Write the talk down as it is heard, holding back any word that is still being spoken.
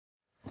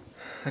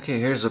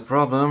Okay, here's a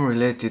problem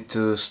related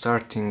to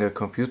starting a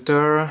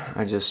computer.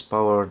 I just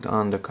powered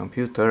on the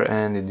computer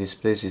and it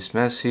displays this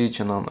message: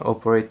 an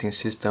operating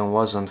system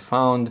wasn't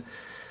found.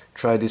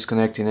 Try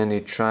disconnecting any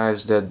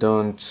drives that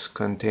don't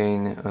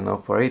contain an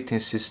operating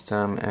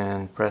system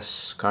and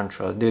press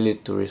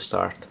Ctrl+Delete to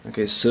restart.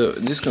 Okay, so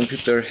this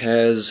computer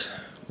has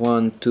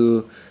 1,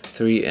 2,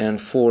 3 and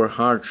 4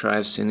 hard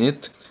drives in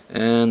it,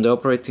 and the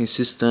operating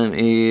system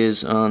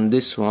is on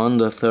this one,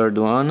 the third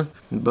one,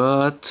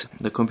 but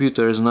the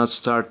computer is not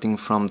starting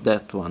from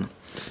that one.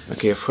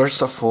 Okay,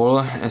 first of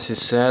all, as it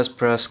says,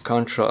 press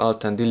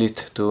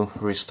Ctrl+Alt+Delete to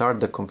restart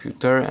the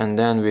computer, and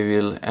then we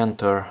will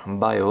enter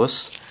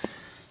BIOS.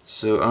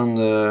 So on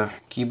the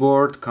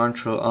keyboard,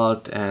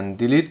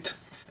 Ctrl+Alt+Delete,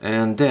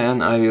 and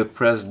then I will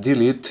press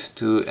Delete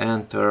to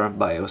enter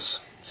BIOS.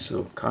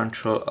 So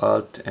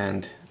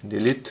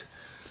Ctrl+Alt+Delete.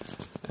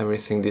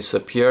 Everything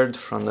disappeared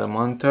from the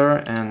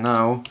monitor, and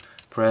now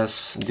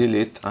press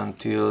Delete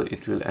until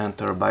it will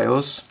enter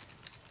BIOS.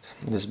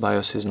 This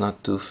BIOS is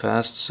not too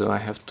fast, so I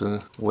have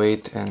to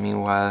wait and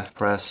meanwhile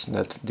press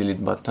that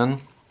Delete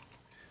button.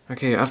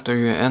 Okay, after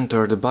you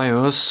enter the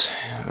BIOS,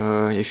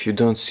 if you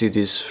don't see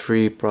these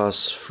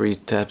 3+3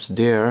 tabs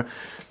there,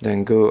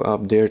 then go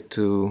up there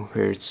to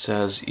where it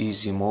says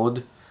Easy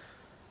Mode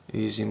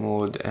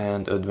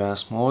and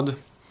Advanced Mode.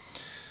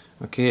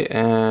 Okay,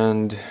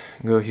 and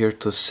go here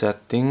to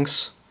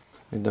Settings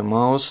with the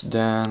mouse,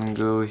 then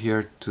go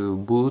here to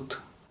Boot.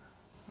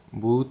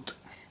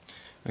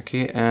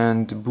 Okay,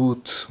 and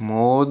boot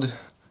mode,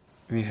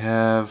 we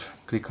have,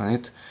 click on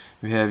it,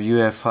 we have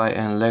UEFI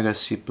and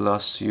Legacy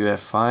plus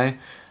UEFI.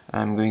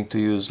 I'm going to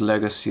use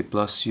Legacy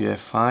plus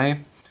UEFI.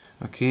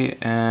 Okay,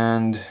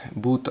 and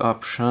boot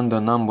option, the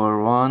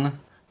number 1,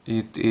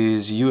 it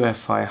is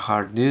UEFI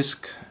hard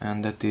disk,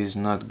 and that is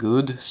not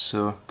good,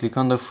 so click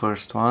on the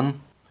first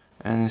one,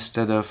 and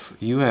instead of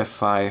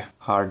UEFI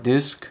hard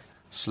disk,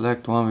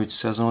 select one which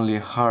says only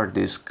hard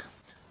disk.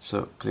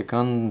 So click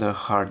on the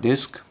hard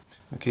disk.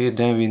 Okay,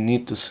 then we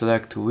need to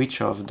select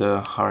which of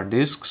the hard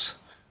disks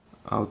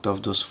out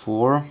of those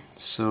 4.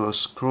 So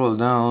scroll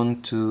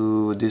down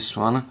to this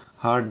one,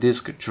 hard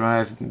disk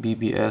drive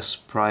BBS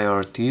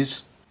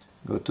priorities.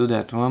 Go to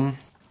that one,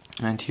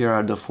 and here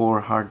are the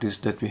 4 hard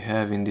disks that we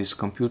have in this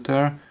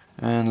computer,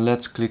 and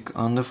let's click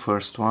on the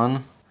first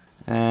one.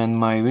 And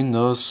my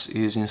Windows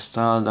is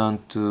installed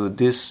onto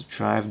this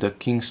drive, the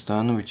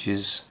Kingston, which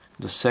is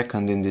the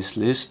second in this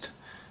list.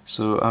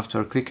 So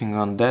after clicking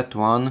on that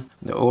one,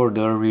 the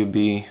order will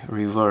be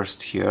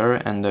reversed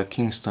here, and the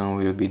Kingston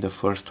will be the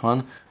first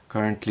one.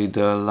 Currently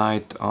the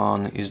light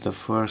on is the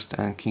first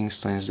and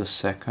Kingston is the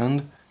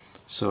second.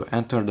 So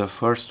enter the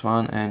first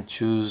one and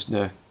choose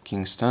the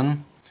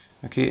Kingston.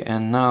 Okay,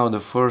 and now the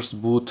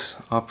first boot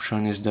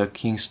option is the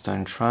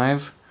Kingston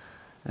drive,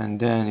 and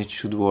then it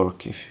should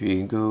work. If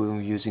we go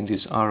using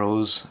these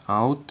arrows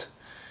out,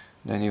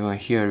 then even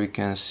here we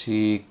can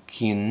see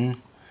King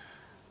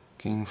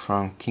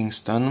from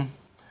Kingston.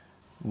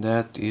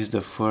 That is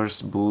the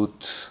first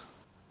boot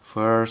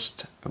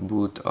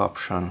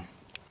option.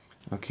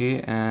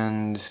 Okay,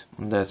 and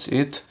that's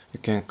it. You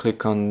can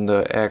click on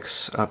the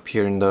X up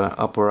here in the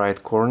upper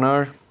right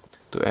corner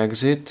to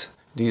exit.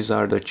 These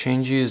are the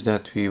changes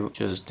that we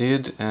just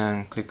did,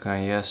 and click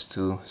on yes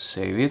to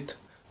save it.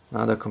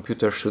 Now the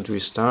computer should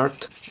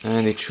restart,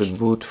 and it should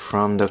boot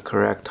from the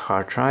correct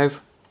hard drive,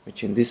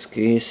 which in this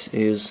case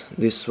is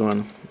this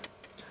one.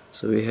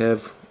 So we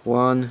have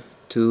 1,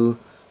 2,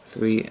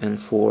 3 and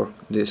 4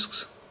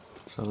 disks.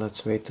 So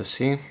let's wait to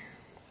see.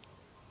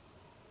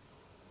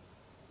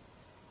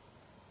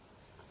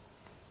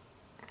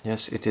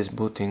 Yes, it is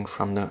booting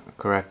from the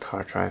correct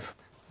hard drive,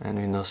 and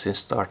Windows is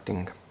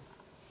starting.